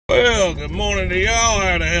Well, good morning to y'all.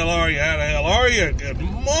 How the hell are you? How the hell are you? Good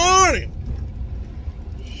morning.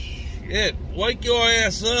 Shit, wake your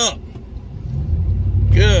ass up.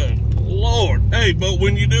 Good Lord. Hey, but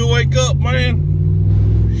when you do wake up,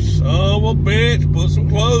 man, son of a bitch, put some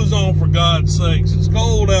clothes on for God's sakes. It's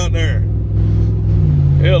cold out there.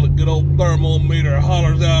 Hell, the good old thermometer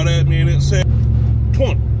hollers out at me and it said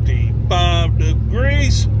 25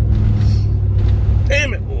 degrees.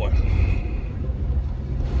 Damn it, boy.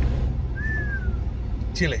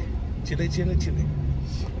 Chilly. Chilly, chilly, chilly.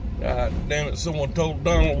 God damn it, someone told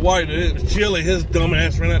Donald White that it was chilly. His dumb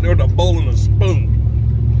ass ran out there with a bowl and a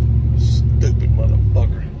spoon. Stupid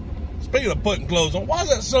motherfucker. Speaking of putting clothes on, why's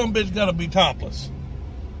that son of a bitch gotta be topless?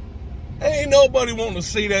 Ain't nobody wanting to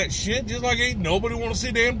see that shit, just like ain't nobody want to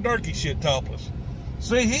see damn Derkie shit topless.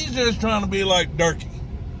 See, he's just trying to be like Derkie.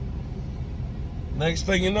 Next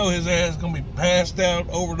thing you know, his ass is going to be passed out,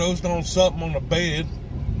 overdosed on something on the bed,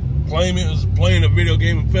 claiming it was playing a video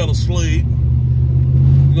game and fell asleep.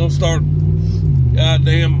 He's going to start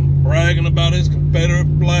goddamn bragging about his Confederate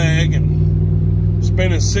flag and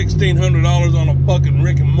spending $1,600 on a fucking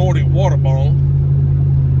Rick and Morty water bomb.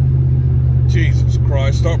 Jesus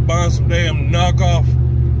Christ, start buying some damn knockoff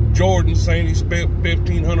Jordans saying he spent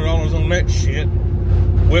 $1,500 on that shit.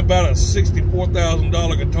 Whip out a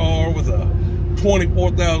 $64,000 guitar with a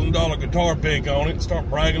 $24,000 guitar pick on it and start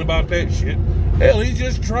bragging about that shit. Hell, he's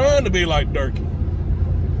just trying to be like Derkie.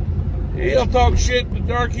 He'll talk shit to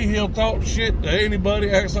Derkie, he'll talk shit to anybody,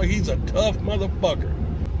 acts like he's a tough motherfucker.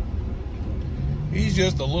 He's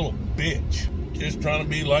just a little bitch, just trying to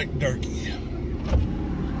be like Derkie.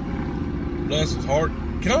 Bless his heart.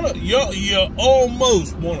 Kinda, you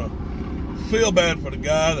almost want to feel bad for the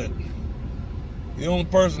guy that the only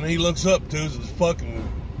person he looks up to is his fucking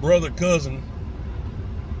brother cousin.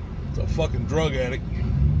 It's a fucking drug addict.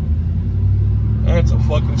 That's a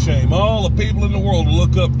fucking shame. All the people in the world to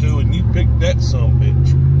look up to, and you picked that son of a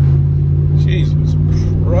bitch. Jesus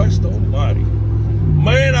Christ almighty.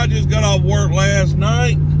 Man, I just got off work last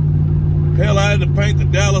night. Hell, I had to paint the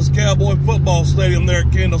Dallas Cowboy football stadium there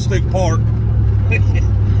at Candlestick Park.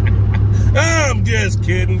 I'm just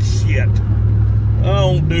kidding. Shit. I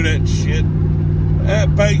don't do that shit.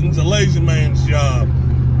 That painting's a lazy man's job.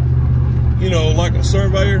 You know, like a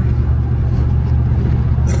surveyor.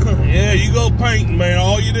 Yeah, you go painting, man.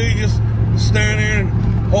 All you do is just stand there and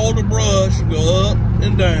hold the brush and go up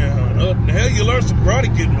and down. Up and hell, you learn some Karate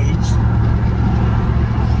Kid moves.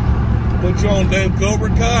 Put you on damn Cobra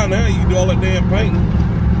Kai now. You can do all that damn painting.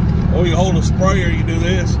 Or you hold a sprayer, you do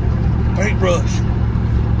this. Paintbrush.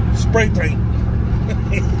 Spray paint.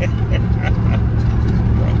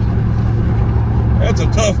 That's a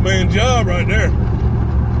tough man job right there.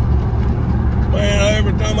 Man,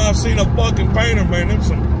 every time I've seen a fucking painter, man, them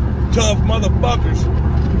some tough motherfuckers.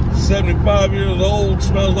 75 years old,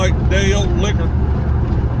 smells like day old liquor.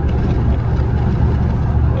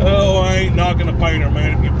 Oh, I ain't knocking a painter,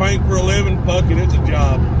 man. If you paint for a living, fuck it, it's a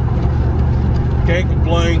job. Can't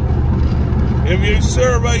complain. If you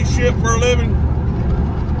survey shit for a living,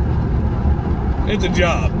 it's a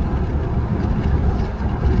job.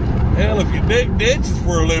 Hell, if you dig ditches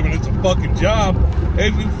for a living, it's a fucking job.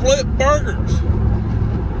 If you flip burgers,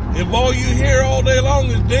 if all you hear all day long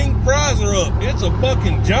is ding fries are up, it's a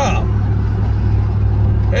fucking job.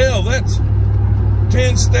 Hell, that's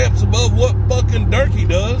 10 steps above what fucking Derkie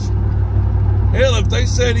does. Hell, if they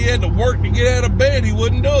said he had to work to get out of bed, he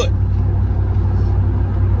wouldn't do it.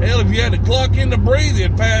 Hell, if you had to clock in to breathe,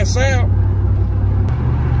 he'd pass out.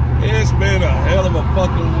 It's been a hell of a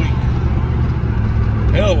fucking week.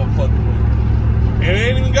 Hell of a fucking week. And it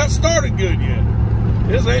ain't even got started good yet.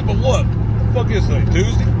 This ain't but what? The fuck is today?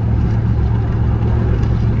 Tuesday?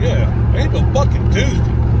 Yeah, ain't but fucking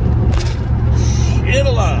Tuesday. Shit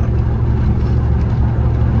alive.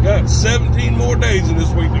 Got 17 more days in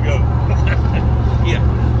this week to go. Yeah,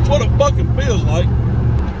 that's what it fucking feels like.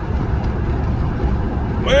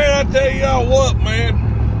 Man, I tell y'all what, man.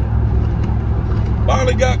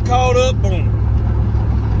 Finally got caught up on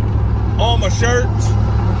all my shirts.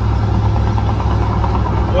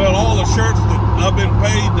 Well, all the shirts that I've been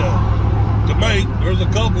paid to make. There's a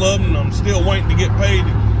couple of them I'm still waiting to get paid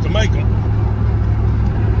to make them.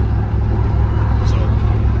 So,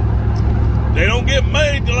 they don't get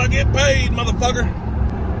made till I get paid, motherfucker.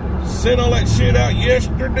 Sent all that shit out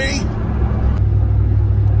yesterday.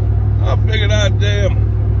 I figured I'd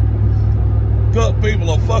cut people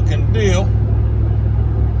a fucking deal.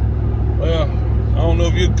 Well, I don't know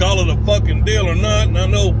if you'd call it a fucking deal or not, and I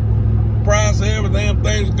know price of everything,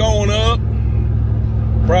 things going up.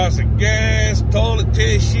 Price of gas, toilet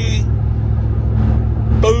tissue,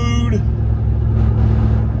 food.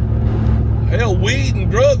 weed and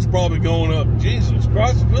drugs probably going up. Jesus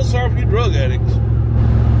Christ, I feel sorry for you drug addicts.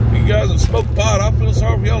 You guys that smoke pot, I feel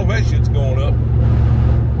sorry for y'all if that shit's going up.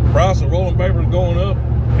 Price of rolling paper is going up.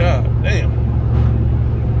 God damn.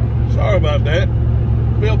 Sorry about that.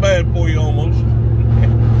 Feel bad for you almost.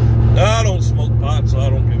 I don't smoke pot, so I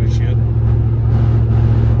don't give a shit.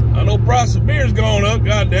 I know price of beer's going up,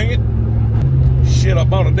 god dang it. Shit, I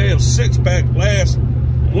bought a damn 6-pack last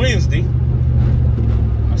Wednesday.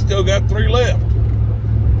 I still got 3 left.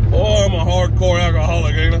 Boy, I'm a hardcore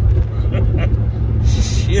alcoholic, ain't I?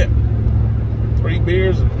 Shit. 3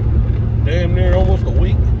 beers in damn near almost a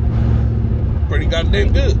week. Pretty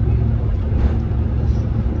goddamn good.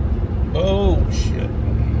 Oh, shit.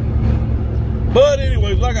 But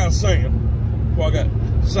anyways, like I was saying, before I got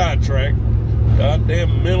sidetracked,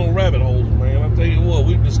 goddamn mental rabbit holes, man. I tell you what,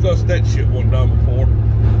 we've discussed that shit one time before.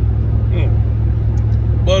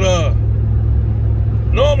 But,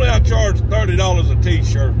 normally I charge $30 a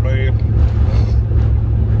t-shirt, man.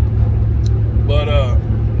 But,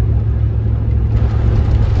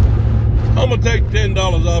 I'm gonna take $10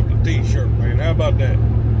 off the t-shirt, man. How about that?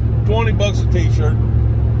 20 bucks a t-shirt.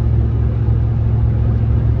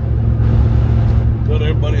 Cut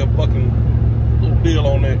everybody a fucking little deal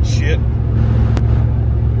on that shit.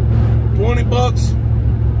 20 bucks,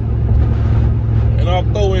 and I'll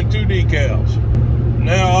throw in 2 decals.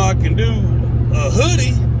 Now I can do a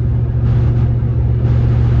hoodie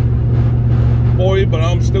for you, but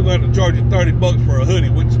I'm still going to charge you 30 bucks for a hoodie,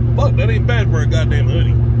 which, fuck, that ain't bad for a goddamn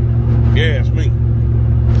hoodie, if you ask me.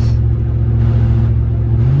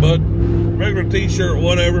 But regular t-shirt,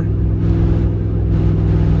 whatever,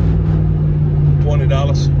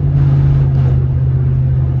 $20.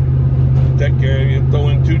 Take care of you, throw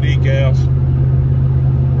in 2 decals.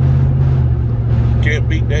 Can't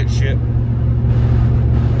beat that shit.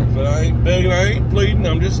 But I ain't begging, I ain't pleading,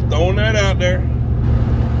 I'm just throwing that out there.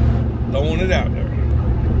 Throwing it out there.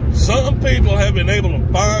 Some people have been able to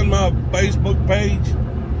find my Facebook page.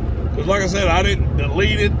 Because like I said, I didn't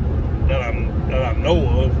delete it that I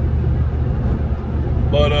know of.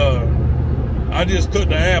 But I just took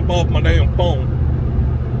the app off my damn phone.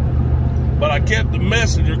 But I kept the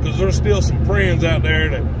messenger because there's still some friends out there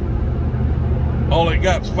that all they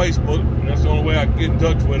got is Facebook, and that's the only way I can get in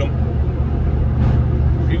touch with them.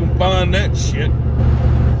 If you can find that shit,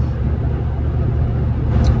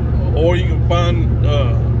 or you can find,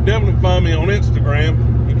 definitely find me on Instagram.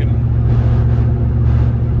 You can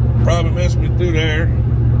probably message me through there.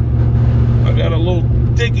 I got a little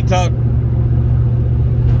TikTok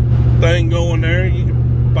thing going there. You can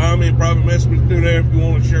find me and probably message me through there if you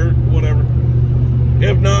want a shirt, whatever.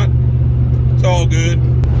 If not, it's all good.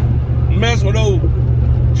 Mess with old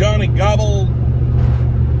Johnny Gobble,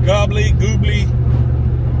 Gobbly, Goobly,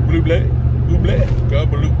 Blooblay, Gooblay,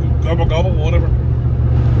 Gobble, Gobble, whatever.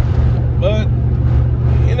 But,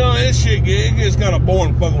 you know, this shit it gets kind of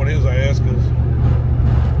boring fucking with his ass because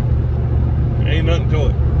ain't nothing to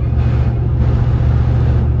it.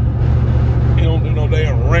 He don't do no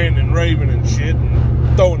damn ranting and raving and shit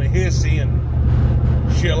and throwing a hissy and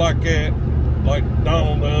shit like that, like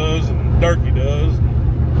Donald does and Derkie does.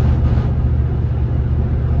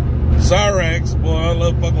 Cyrax, boy, I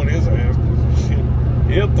love fucking with his ass because shit,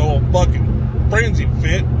 he'll throw a fucking frenzy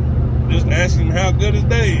fit just asking him how good his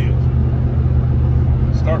day is.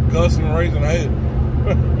 Start cussing and raising hell.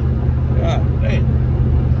 God damn.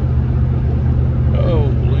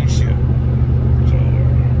 Holy shit. So,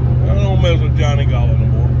 I don't mess with Johnny Gobble no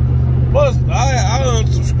more. Plus, I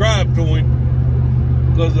unsubscribed to him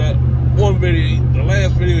because that one video, the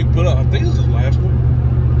last video he put up, I think this is his last one,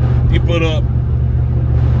 he put up,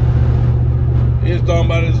 he was talking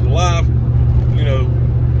about his life, you know,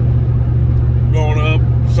 growing up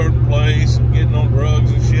a certain place and getting on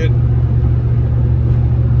drugs and shit.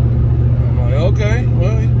 I'm like, okay,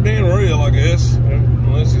 well, he's being real, I guess,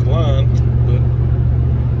 unless he's lying, but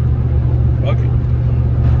fuck it.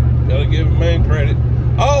 Gotta give a man credit.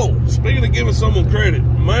 Oh, speaking of giving someone credit,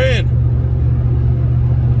 man,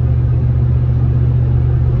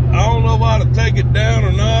 I don't know if I ought to take it down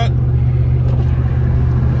or not.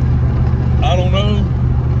 I don't know.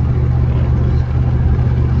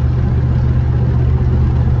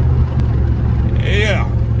 Yeah.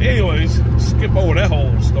 Anyways, skip over that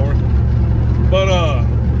whole story. But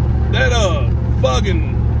that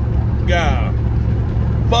fuggin guy,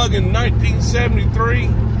 fuggin 1973,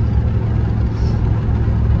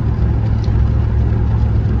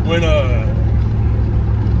 when I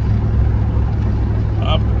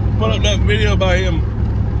put up that video about him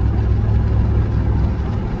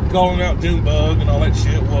calling out Junebug and all that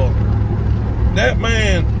shit. Well, that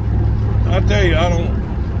man, I tell you,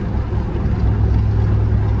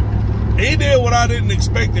 what I didn't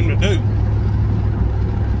expect him to do.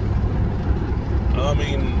 I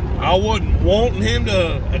mean, I wasn't wanting him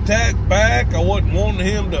to attack back. I wasn't wanting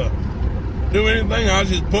him to do anything. I was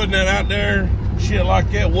just putting that out there, shit like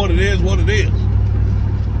that, what it is, what it is.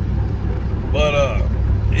 But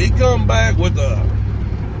he come back with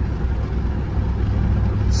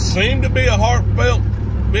seemed to be a heartfelt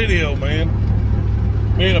video, man.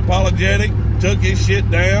 Being apologetic, took his shit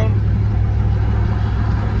down.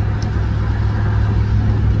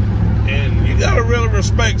 And you gotta really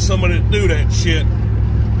respect somebody that do that shit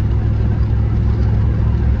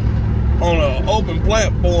on an open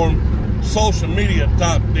platform, social media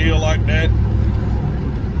type deal like that.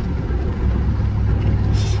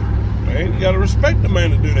 Man, you gotta respect the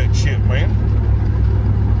man to do that shit, man.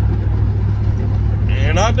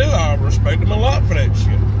 And I do. I respect him a lot for that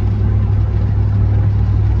shit.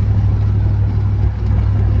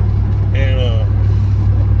 And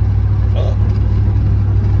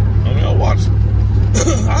I mean, I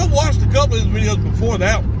watched a couple of his videos before he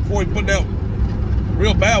put that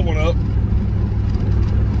real bad one up.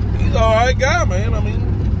 He's an alright guy, man. I mean,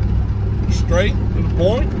 he's straight to the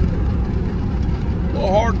point. A little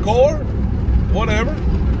hardcore, whatever.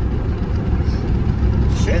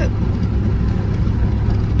 Shit.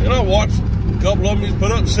 And I watched a couple of them he's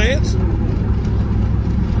put up since. You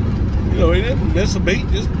know, he didn't miss a beat,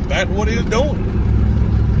 just back to what he was doing.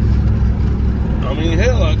 I mean,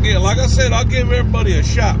 hell, like I said, I'll give everybody a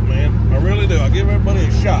shot, man. I really do. I'll give everybody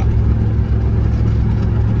a shot.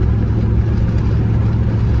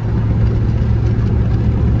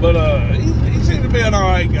 But he seems to be an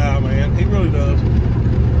alright guy, man. He really does.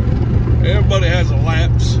 Everybody has a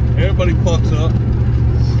lapse. Everybody fucks up.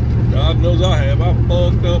 God knows I have. I've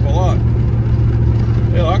fucked up a lot.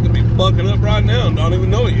 Hell, I could be fucking up right now and don't even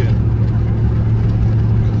know it yet.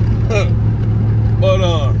 But,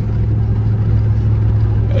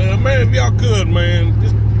 man, if y'all could, man,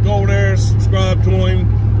 just go over there, subscribe to him,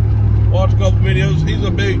 watch a couple videos.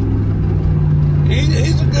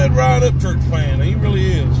 He's a good Ride Up Church fan. He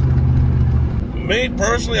really is. Me,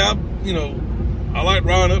 personally, I like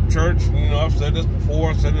Ride Up Church. You know, I've said this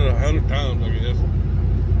before. I've said it 100 times, I guess.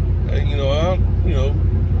 And,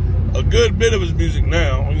 a good bit of his music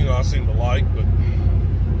now, I seem to like, but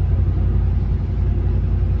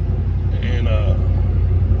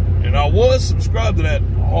and I was subscribed to that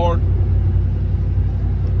hard,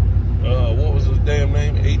 what was his damn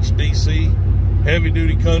name? HDC, Heavy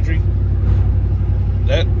Duty Country.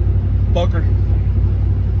 That fucker.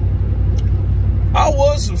 I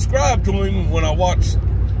was subscribed to him when I watched,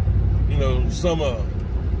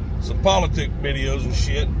 some politic videos and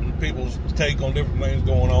shit, and people's take on different things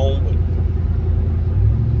going on, but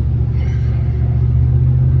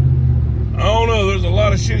I don't know, there's a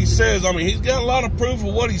lot of shit he says. I mean, he's got a lot of proof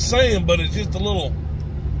of what he's saying, but it's just a little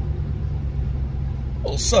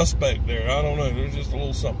suspect there. I don't know, there's just a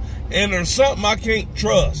little something. And there's something I can't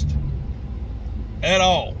trust at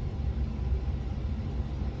all.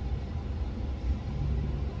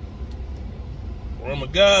 From a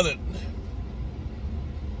guy that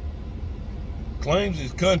claims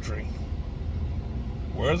his country,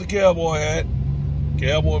 wears a cowboy hat,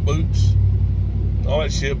 cowboy boots, all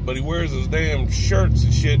that shit, but he wears his damn shirts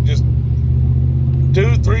and shit just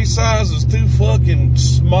 2-3 sizes too fucking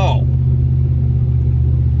small.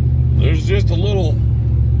 There's just a little,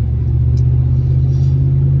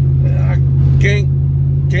 I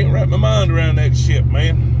can't wrap my mind around that shit,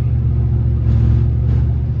 man.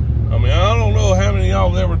 I mean, I don't know how many of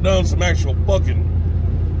y'all have ever done some actual fucking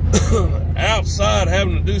outside,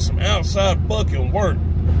 having to do some outside fucking work,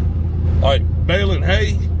 like baling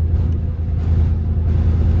hay,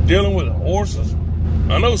 dealing with horses.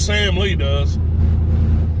 I know Sam Lee does.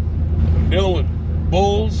 Dealing with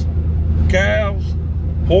bulls, cows,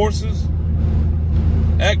 horses,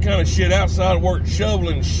 that kind of shit, outside work,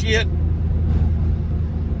 shoveling shit,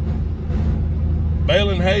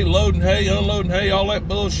 baling hay, loading hay, unloading hay, all that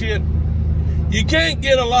bullshit. You can't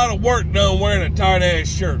get a lot of work done wearing a tight ass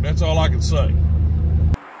shirt. That's all I can say.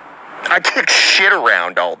 I kick shit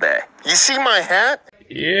around all day. You see my hat?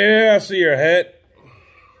 Yeah, I see your hat.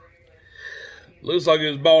 Looks like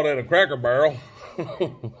it was bought at a Cracker Barrel.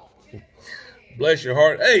 Bless your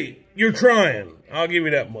heart. Hey, you're trying. I'll give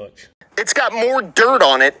you that much. It's got more dirt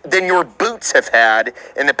on it than your boots have had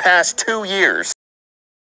in the past 2 years.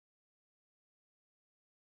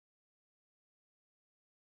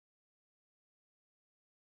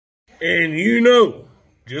 And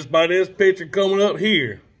just by this picture coming up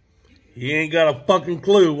here, he ain't got a fucking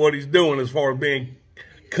clue what he's doing as far as being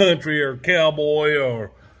country or cowboy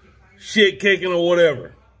or shit kicking or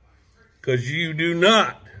whatever. Because you do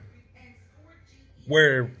not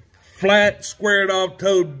wear flat, squared-off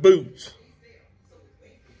toed boots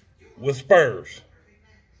with spurs.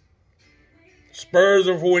 Spurs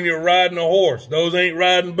are for when you're riding a horse. Those ain't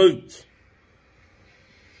riding boots.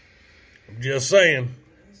 I'm just saying.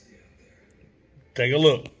 Take a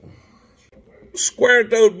look.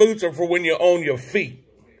 Square-toed boots are for when you're on your feet.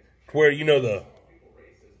 Where, you know, the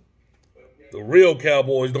real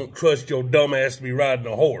cowboys don't trust your dumb ass to be riding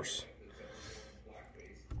a horse.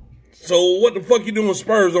 So what the fuck you doing with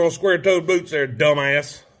spurs on square-toed boots there,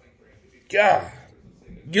 dumbass? God,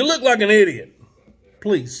 you look like an idiot.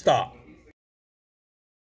 Please stop.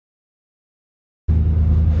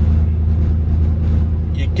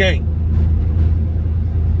 You can't.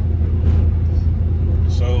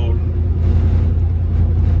 So,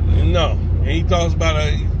 no. He talks about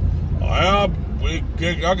I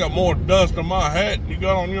got more dust on my hat than you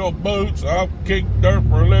got on your boots. I'll kick dirt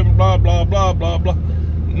for a living, blah, blah, blah, blah, blah.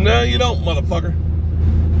 No, you don't, motherfucker.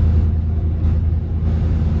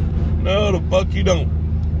 No, the fuck you don't.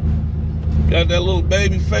 Got that little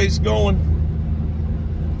baby face going.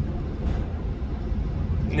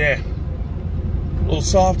 Yeah. Little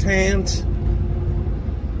soft hands.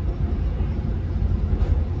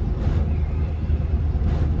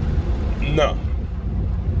 No.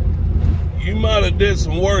 You might have did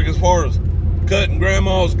some work as far as cutting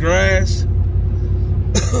grandma's grass.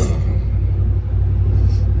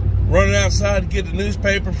 Running outside to get the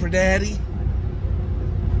newspaper for daddy.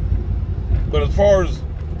 But as far as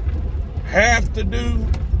have to do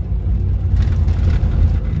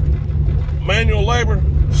manual labor,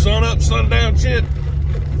 sun up, sun down shit,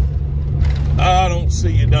 I don't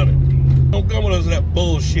see you done it. Don't come with us with that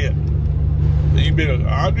bullshit. You be like,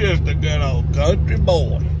 I'm just a good old country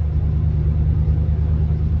boy.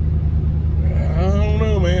 I don't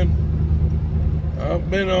know, man. I've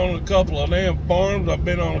been on a couple of damn farms. I've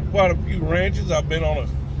been on quite a few ranches. I've been on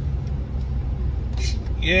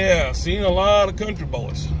I've seen a lot of country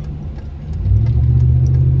boys.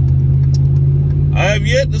 I have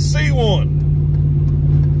yet to see one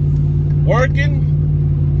working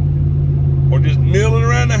or just milling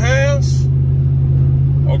around the house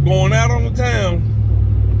or going out on the town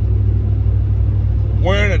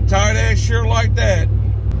wearing a tight ass shirt like that.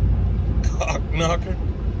 Cock knocker.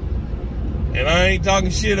 And I ain't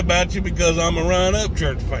talking shit about you because I'm a Ryan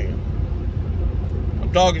Upchurch fan.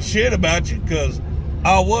 I'm talking shit about you because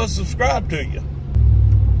I was subscribed to you.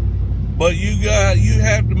 But you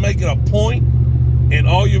have to make it a point in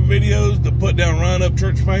all your videos to put down Ryan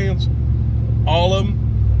Upchurch fans. All of them.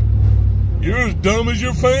 You're as dumb as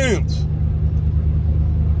your fans.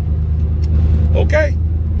 Okay.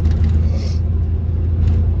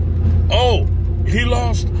 Oh, he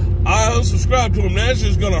lost. I unsubscribed to him. That's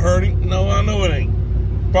just gonna hurt him. No, I know it ain't.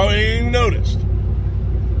 Probably ain't even noticed.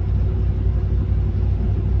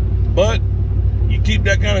 But you keep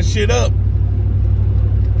that kind of shit up,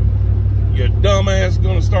 your dumb ass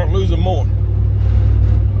gonna start losing more.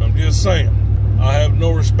 I'm just saying. I have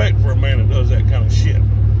no respect for a man that does that kind of shit.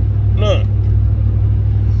 None.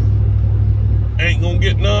 Ain't gonna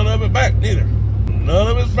get none of it back neither. None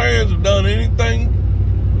of his fans have done anything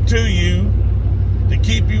to you to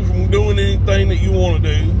keep you from doing anything that you want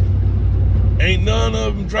to do. Ain't none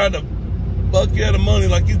of them tried to buck you out of money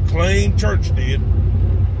like you claim church did.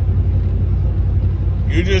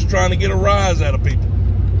 You're just trying to get a rise out of people.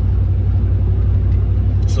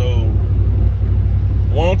 So,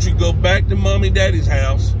 why don't you go back to mommy daddy's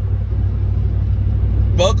house,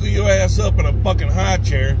 buckle your ass up in a fucking high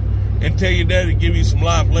chair, and tell your daddy to give you some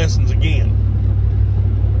life lessons again.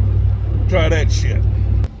 Try that shit.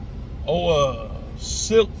 Oh,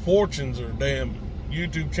 Silk Fortune's her damn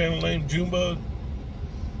YouTube channel name, Junebug.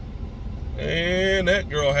 And that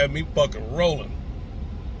girl had me fucking rolling.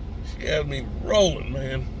 She had me rolling,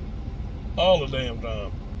 man. All the damn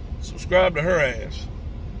time. Subscribe to her ass.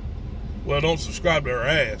 Well, don't subscribe to her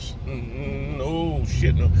ass. No,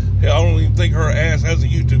 shit, no. Hell, I don't even think her ass has a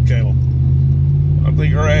YouTube channel. I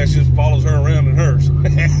think her ass just follows her around in hers.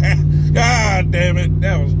 God damn it.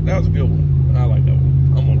 That was a good one. I like that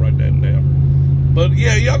one. I'm gonna write that down. But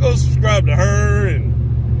yeah, y'all go subscribe to her and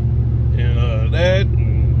that.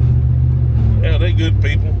 And, yeah, they good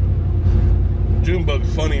people.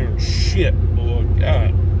 Junebug's funnier than shit, boy.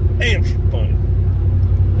 God damn, she's funny.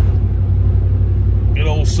 Good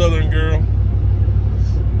old Southern girl.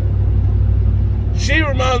 She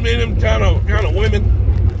reminds me of them kind of women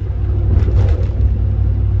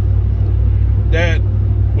that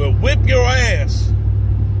will whip your ass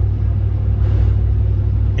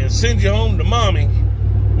and send you home to mommy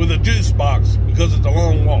with a juice box because it's a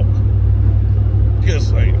long walk. Just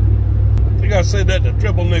saying. I think I said that to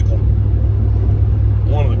Triple Nickel.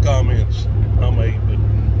 one of the comments I made, but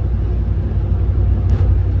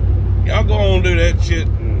y'all go on and do that shit.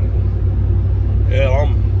 And, hell,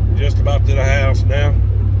 I'm just about to the house now.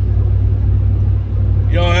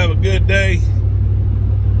 Y'all have a good day.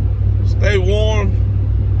 Stay warm.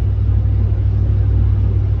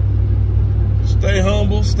 Stay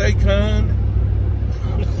humble. Stay kind.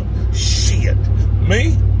 Shit.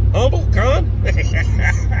 Me? Humble? Kind?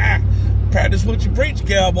 Practice what you preach,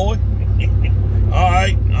 cowboy.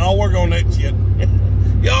 Alright, I'll work on that shit.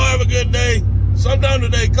 Y'all have a good day. Sometime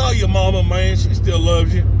today, call your mama, man. She still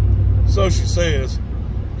loves you. So she says.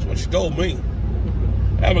 That's what she told me.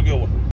 Have a good one.